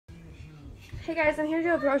Hey guys, I'm here to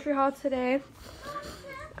do a grocery haul today.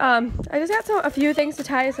 I just got a few things to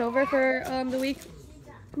tie us over for the week.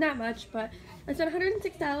 Not much, but I spent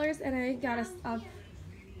 $106 and I got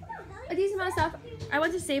a decent amount of stuff. I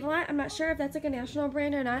went to Save-A-Lot. I'm not sure if that's like a national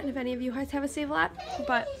brand or not, and if any of you guys have a Save-A-Lot,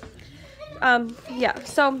 but yeah.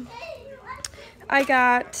 So I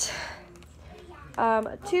got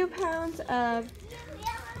 2 pounds of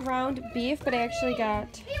ground beef, but I actually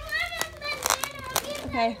got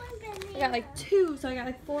I got like 2, so I got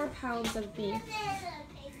like 4 pounds of beef.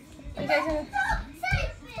 Are you guys gonna?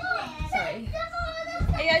 Sorry.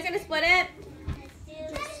 Are you guys gonna split it?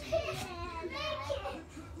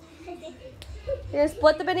 You gonna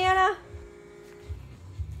split the banana?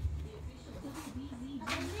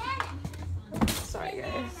 Sorry,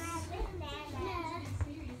 guys.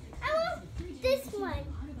 I want this one.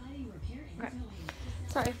 Okay.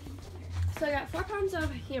 Sorry. So I got 4 pounds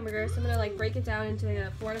of hamburgers. So I'm gonna like break it down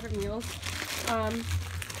into 4 different meals.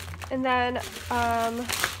 And then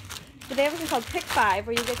they have something called Pick 5,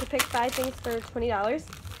 where you get to pick 5 things for $20.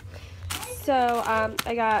 So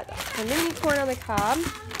I got some mini corn on the cob,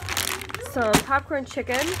 some popcorn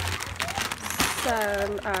chicken,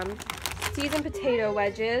 some seasoned potato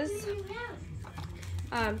wedges,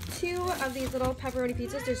 2 of these little pepperoni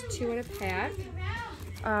pizzas. There's 2 in a pack.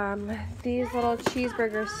 These little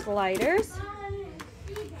cheeseburger sliders,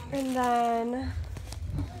 and then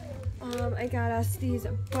I got us these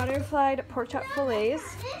butterflied pork chop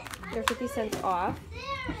fillets. They're 50 cents off.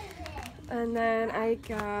 And then I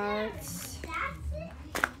got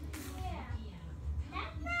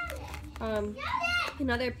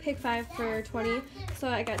another Pick 5 for 20. So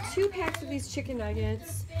I got 2 packs of these chicken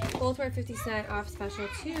nuggets. Both were 50 cent off special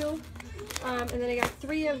too. And then I got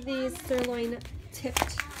 3 of these sirloin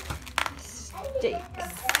tipped steaks.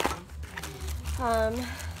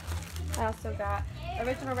 I also got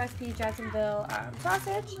original recipe Jacksonville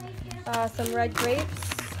sausage, some red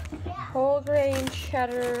grapes, whole grain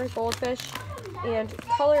cheddar goldfish, and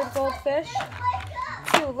colored goldfish,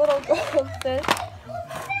 2 little goldfish,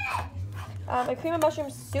 a cream of mushroom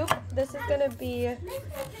soup. This is going to be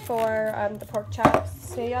for the pork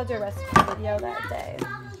chops. Maybe I'll do a recipe video that day.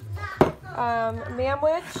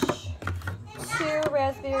 Manwich, 2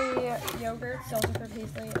 raspberry yogurts, those are for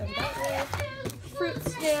Paisley and Bentley. Fruit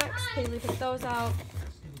snacks, Paisley picked those out.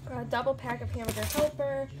 A double pack of hamburger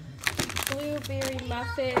helper, blueberry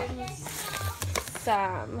muffins,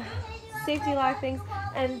 some safety lock things,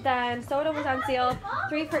 and then soda was on sale,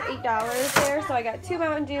 3 for $8 there, so I got 2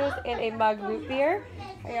 Mountain Dews and a mug root beer.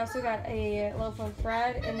 I also got a loaf of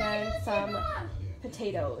bread and then some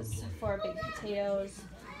potatoes, 4 baked potatoes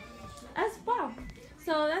as well.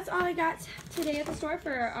 So that's all I got today at the store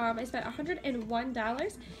for, I spent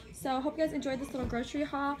 $101. So I hope you guys enjoyed this little grocery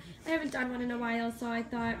haul. I haven't done one in a while, so I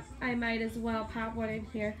thought I might as well pop one in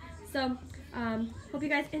here. So hope you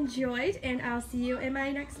guys enjoyed, and I'll see you in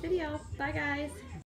my next video. Bye guys.